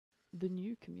the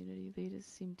new community leaders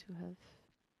seem to have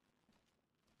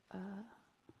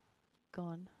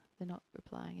gone. They're not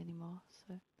replying anymore,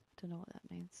 so I don't know what that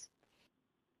means.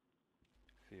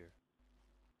 Fear.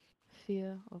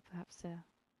 Fear, or perhaps they're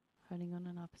honing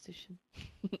on our position.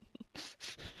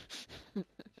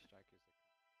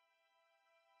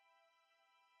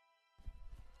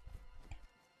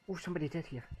 Oh, somebody did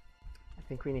here. I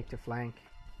think we need to flank.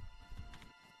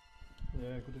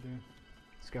 Yeah, good idea.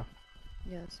 Let's go.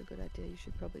 Yeah, that's a good idea. You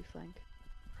should probably flank.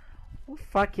 Oh,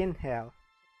 fucking hell.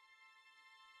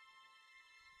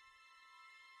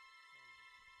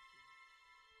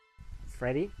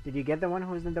 Freddy, did you get the one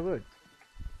who was in the wood?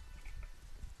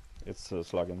 It's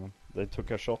slugging them. They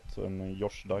took a shot and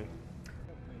Josh died.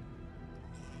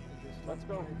 Let's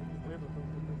go.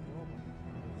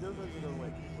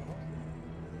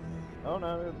 Oh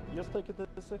no, just take it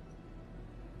easy.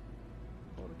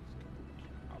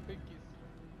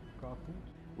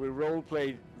 We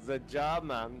roleplay the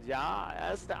German. Ja,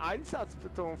 er ist der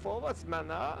Einsatzbeton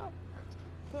Vorwärtsmänner.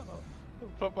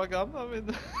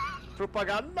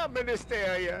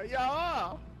 Propagandaministerium,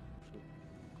 ja.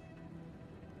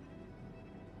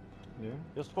 Yeah.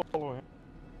 Just follow him.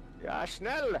 Ja,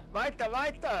 schnell. Weiter,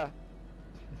 weiter.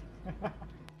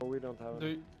 We don't have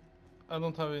it. I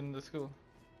don't have it in the school.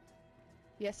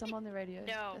 Yes, I'm on the radio.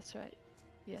 No. That's right.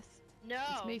 Yes. No.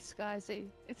 It's me,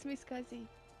 Skyzy. It's me, Skyzy.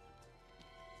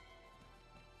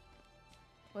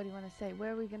 What do you want to say?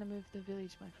 Where are we going to move the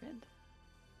village, my friend?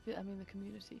 I mean the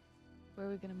community. Where are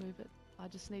we going to move it? I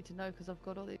just need to know because I've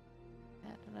got all the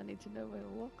and I need to know where to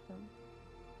walk them.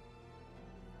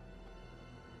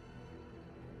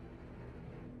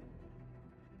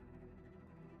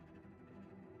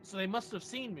 So they must have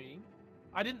seen me.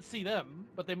 I didn't see them,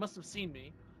 but they must have seen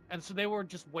me. And so they were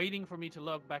just waiting for me to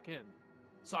log back in.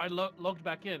 So I logged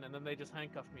back in, and then they just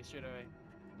handcuffed me straight away.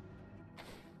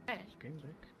 Okay. Game's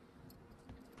back.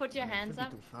 Put your hands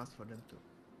up. Too fast for them to.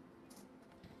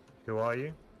 Who are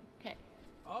you? Okay.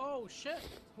 Oh shit!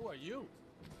 Who are you?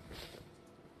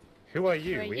 Who are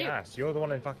you? Who are We you? asked. You're the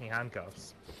one in fucking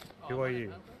handcuffs. Who am are I in you?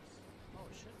 handcuffs? Oh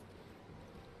shit!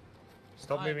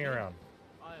 Stop I am moving me. around.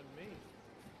 I am me.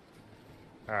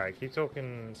 Alright, keep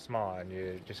talking smart and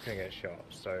you're just gonna get shot.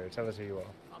 So tell us who you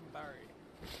are. I'm Barry.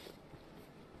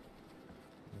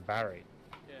 Barry.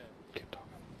 Yeah.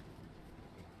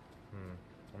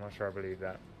 I'm not sure I believe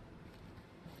that.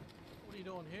 What are you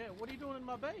doing here? What are you doing in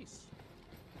my base?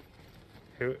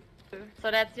 Who?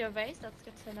 So that's your base. That's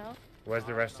good to know. Where's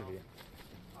the I rest don't of know.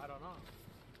 you? I don't know.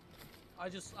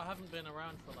 I haven't been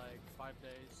around for like 5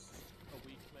 days, a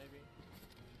week maybe.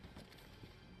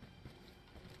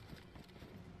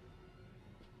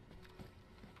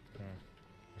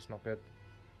 It's not good.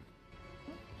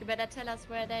 You better tell us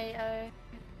where they are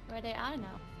now. I have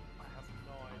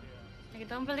no idea. I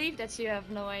don't believe that you have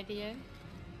no idea.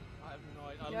 I have no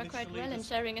idea. You are quite well in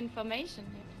sharing information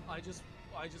here. I just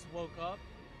woke up,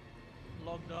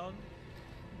 logged on,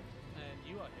 and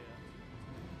you are here.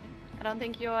 I don't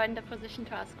think you're in the position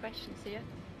to ask questions here.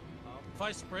 If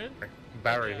I sprint,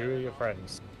 Barry, who are your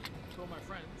friends? who are my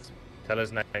friends? Tell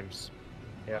us names.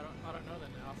 Yeah. I don't know their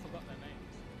names. I forgot their names.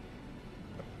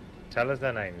 Tell us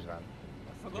their names, man.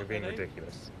 I forgot You're being their names.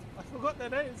 ridiculous. I forgot their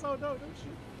names. Oh no, don't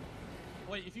shoot.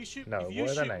 Wait, if you shoot, No, if you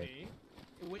what are their shoot names?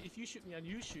 me, wait, if you shoot me and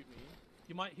you shoot me,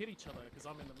 you might hit each other because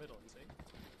I'm in the middle. You see?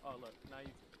 Oh look, now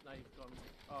you've gone.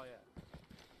 Oh yeah.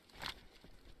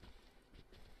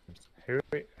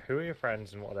 Who are your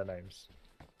friends and what are their names?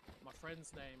 My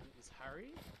friend's name is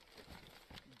Harry,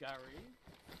 Gary,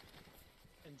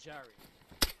 and Jerry.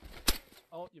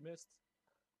 Oh, you missed.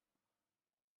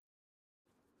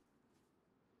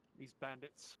 These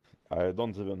bandits. I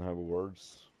don't even have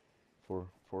words for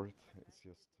it. It's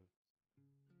just.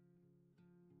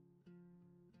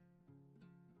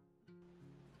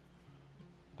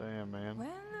 Damn, man.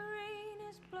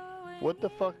 What the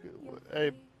fuck?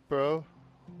 Hey, bro.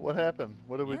 What happened?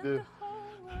 What did we do?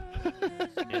 I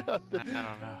don't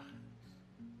know.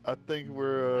 I think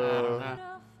we're,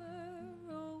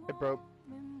 Hey, bro.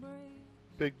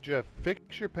 Big Jeff,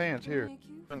 fix your pants here.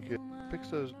 Young kid, fix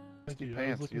those nasty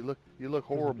pants. You look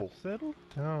horrible. Settle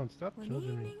down. Stop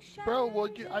judging me. Bro, well,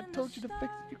 I told you to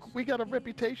fix it. We got a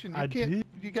reputation. You I can't. did.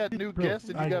 You got new Bro, guests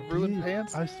and you I got ruined did.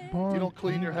 pants. I spawned You don't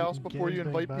clean your people house before you getting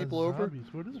invite banged by people over.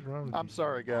 zombies. What is wrong with I'm you?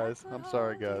 sorry, guys. I'm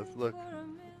sorry, guys. Look.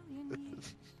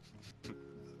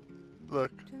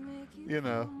 Look. You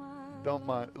know. Don't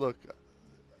mind. Look.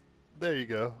 There you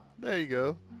go. There you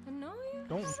go.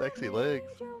 Don't Sexy legs.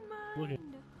 look at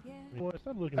me. Boy,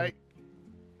 stop looking Hey, at me.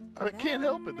 I can't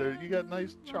help it. There, you got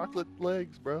nice chocolate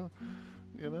legs, bro.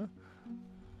 You know.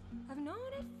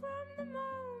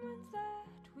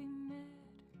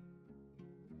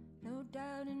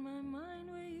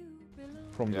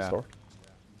 From the Yeah. start.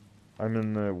 I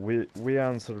mean, we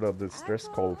answered a distress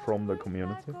call from the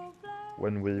community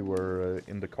when we were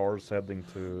in the cars heading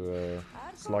to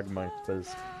Slugmite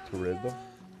base to Rado.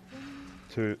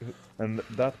 And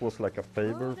that was like a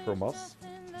favor from us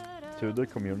to the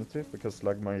community, because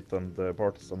Slugmite and the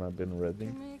Partisan have been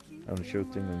raiding and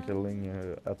shooting and killing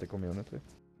at the community.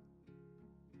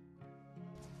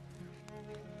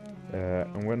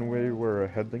 And when we were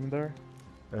heading there,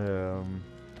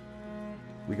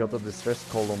 we got a distress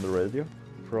call on the radio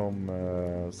from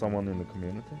someone in the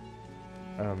community,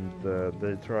 and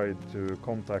they tried to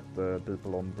contact the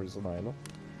people on Prison Island.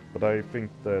 But I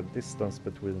think the distance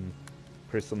between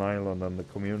Prison Island and the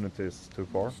community is too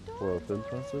far for a field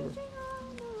transceiver.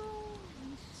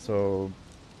 So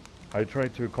I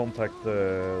tried to contact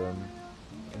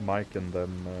Mike and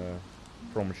them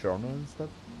from Sharna instead,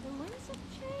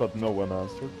 but no one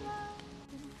answered.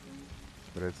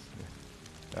 But it's,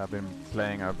 I've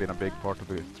been a big part of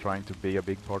trying to be a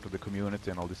big part of the community,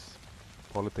 and all this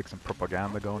politics and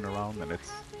propaganda going around, and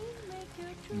it's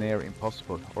near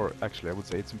impossible, or actually I would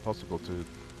say it's impossible to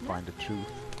find the truth.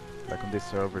 Like on this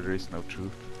server there is no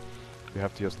truth. You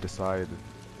have to just decide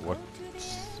what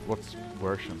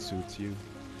version suits you.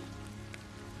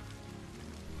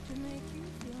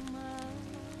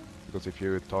 Because if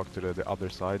you talk to the other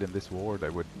side in this war, they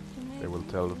will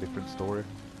tell a different story.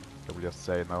 They will just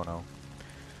say, no,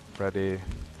 Freddy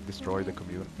destroyed the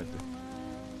community.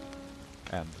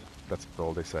 And that's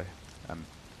all they say. And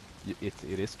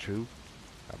it is true.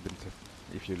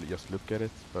 If you just look at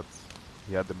it, but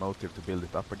he had the motive to build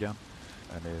it up again,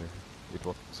 and it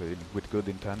was with good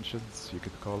intentions, you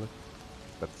could call it.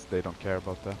 But they don't care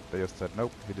about that. They just said,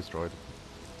 nope, he destroyed it.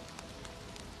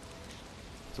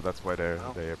 So that's why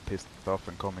they're pissed off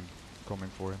and coming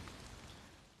for him.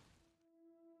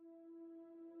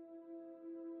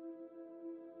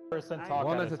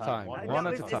 One at a time. One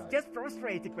at a time. It's just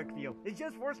frustrating, McFeel. It's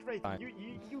just frustrating.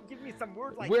 You give me some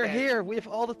word like We're that. here. We have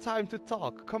all the time to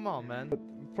talk. Come on, man. But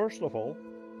first of all,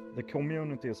 the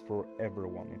community is for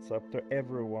everyone. It's up to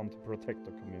everyone to protect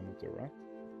the community, right?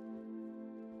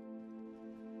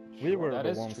 We were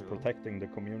the ones protecting the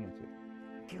community.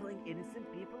 Killing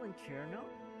innocent people in Cherno?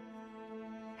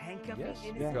 Handcuffing Yes,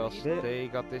 innocent because people? they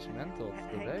got dismantled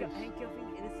today.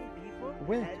 Handcuffing innocent people?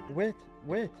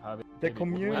 Wait. The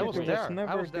community was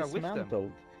never was there with them.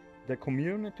 dismantled. The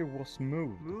community was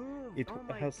moved.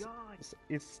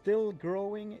 It's still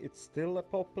growing. It's still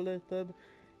populated.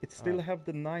 It still have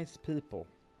the nice people.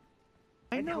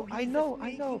 I know.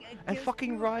 And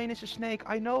fucking Ryan is a snake.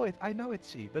 I know it,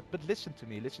 see. But listen to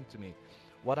me.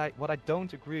 What I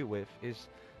don't agree with is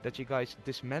that you guys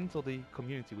dismantle the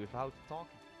community without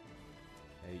talking.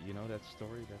 Hey, you know that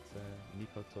story that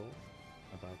Nico told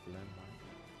about the landmine?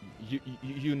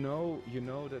 You know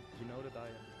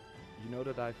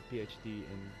that I have a PhD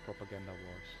in propaganda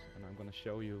wars, and I'm gonna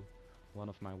show you one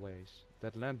of my ways.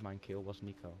 That landmine kill was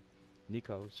Nico.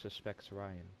 Nico suspects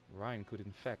Ryan. Ryan could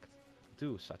in fact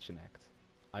do such an act.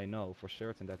 I know for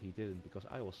certain that he didn't, because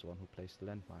I was the one who placed the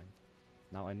landmine.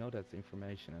 Now I know that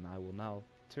information, and I will now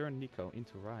turn Nico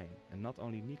into Ryan. And not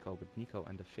only Nico, but Nico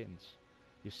and the Finns.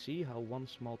 You see how one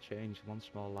small change, one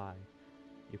small lie,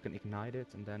 you can ignite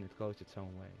it and then it goes its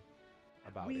own way.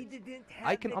 About it.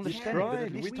 I can understand, but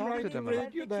at least talk to them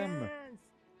about it.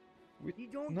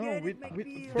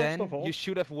 First of all, you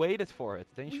should have waited for it.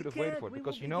 Then you should have waited for it,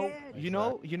 because you know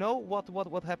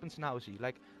what happens now. See,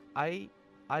 like I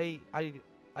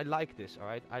like this, all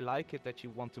right. I like it that you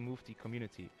want to move the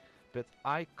community, but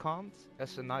I can't,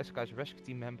 as a Nice Guys Rescue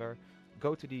Team member,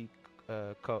 go to the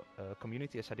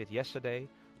community as I did yesterday,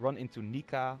 run into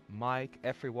Nika, Mike,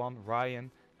 everyone,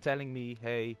 Ryan, telling me,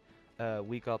 hey,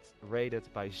 we got raided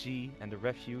by Z and the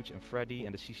Refuge and Freddy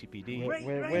and the CCPD.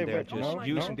 And they're just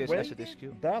using this as a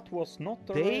excuse. That was not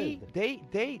the They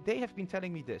raid. have been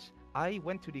telling me this. I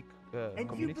went to the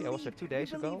community. I was there 2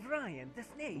 days ago. You believe Ryan, the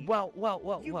snake?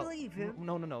 Well. You believe him?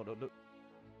 No. Them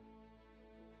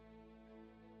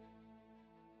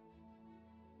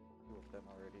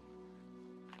already.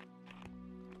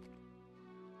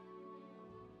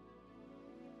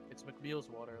 It's McBeal's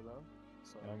water though,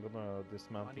 so I'm gonna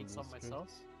dismantle I need some this myself.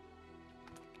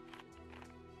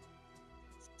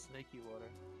 Snaky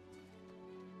water.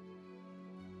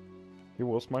 He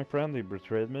was my friend. He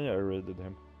betrayed me. I raided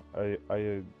him.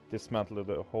 I dismantled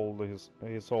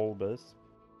his whole base.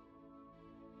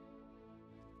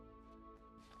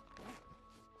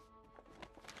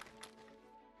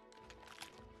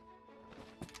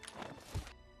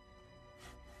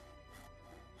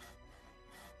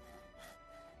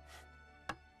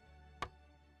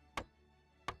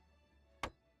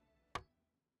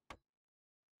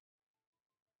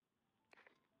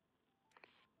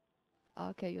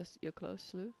 Okay, you're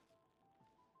close, Lou.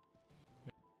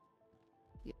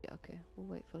 Yeah, okay. We'll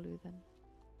wait for Lou then.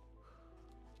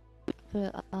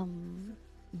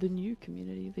 The new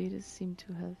community leaders seem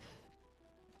to have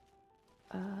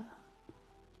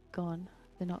gone.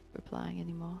 They're not replying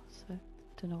anymore, so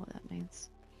don't know what that means.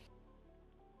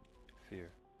 Fear.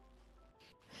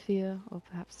 Fear, or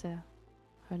perhaps they're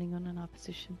honing on our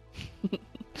position.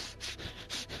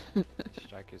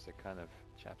 Strikers are kind of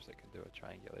chaps that can do a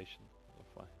triangulation. We'll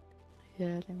fly.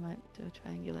 Yeah, they might do a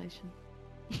triangulation.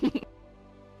 We can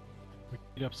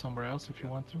meet up somewhere else if you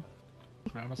want to.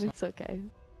 Around us. It's okay.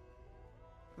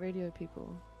 Radio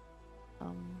people,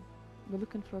 we're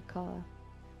looking for a car.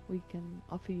 We can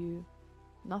offer you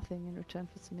nothing in return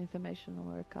for some information on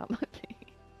where a car might be.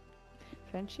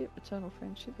 Friendship, eternal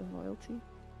friendship and loyalty.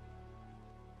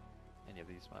 Any of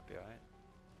these might be alright.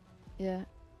 Yeah.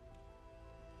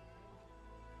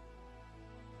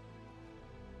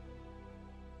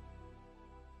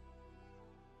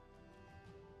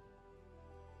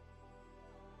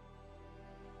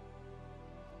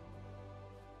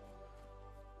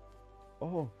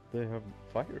 Oh, they have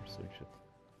fires and shit.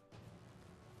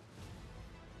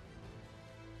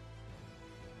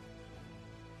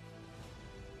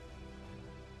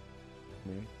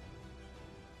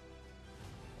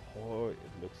 Oh, it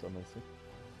looks amazing.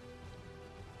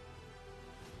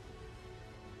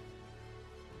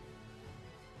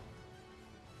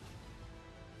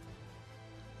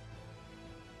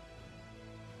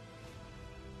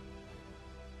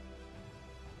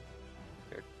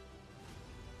 Here.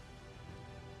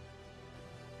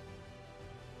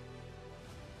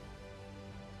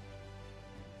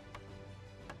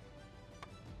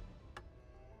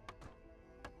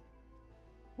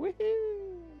 Woohoo!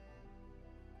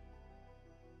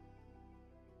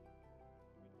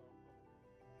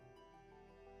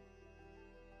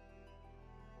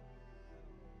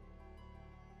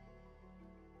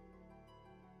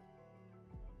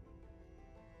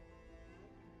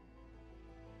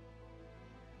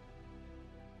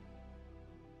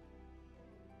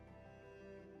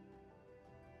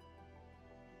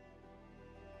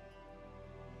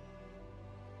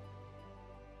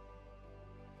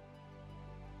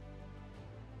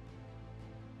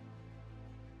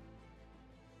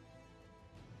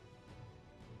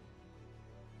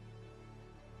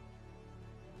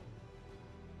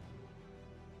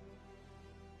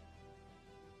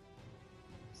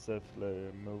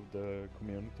 Safely move the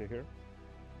community here.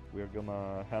 We're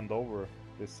gonna hand over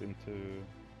this into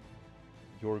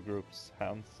your group's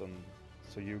hands, and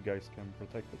so you guys can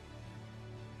protect it.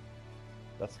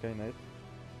 That's kinda it.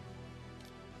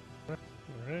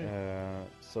 Alright.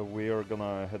 So we are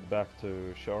gonna head back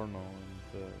to Sharno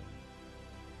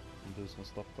and do some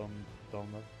stuff down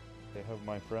there. They have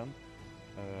my friend.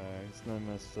 His name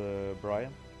is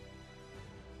Brian.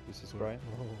 This is Brian.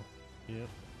 Oh, yep.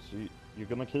 So you're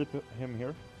gonna keep him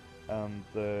here, and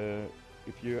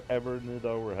if you ever need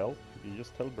our help, you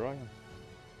just tell Brian.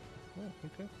 Oh,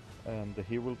 okay. And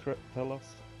he will tell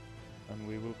us, and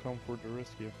we will come for the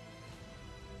rescue.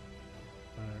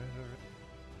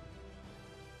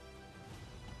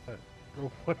 Alright.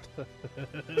 Oh, what the?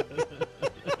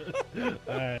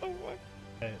 Alright.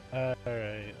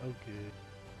 Alright, okay.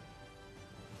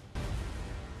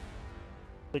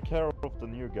 Take care of the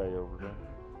new guy over there.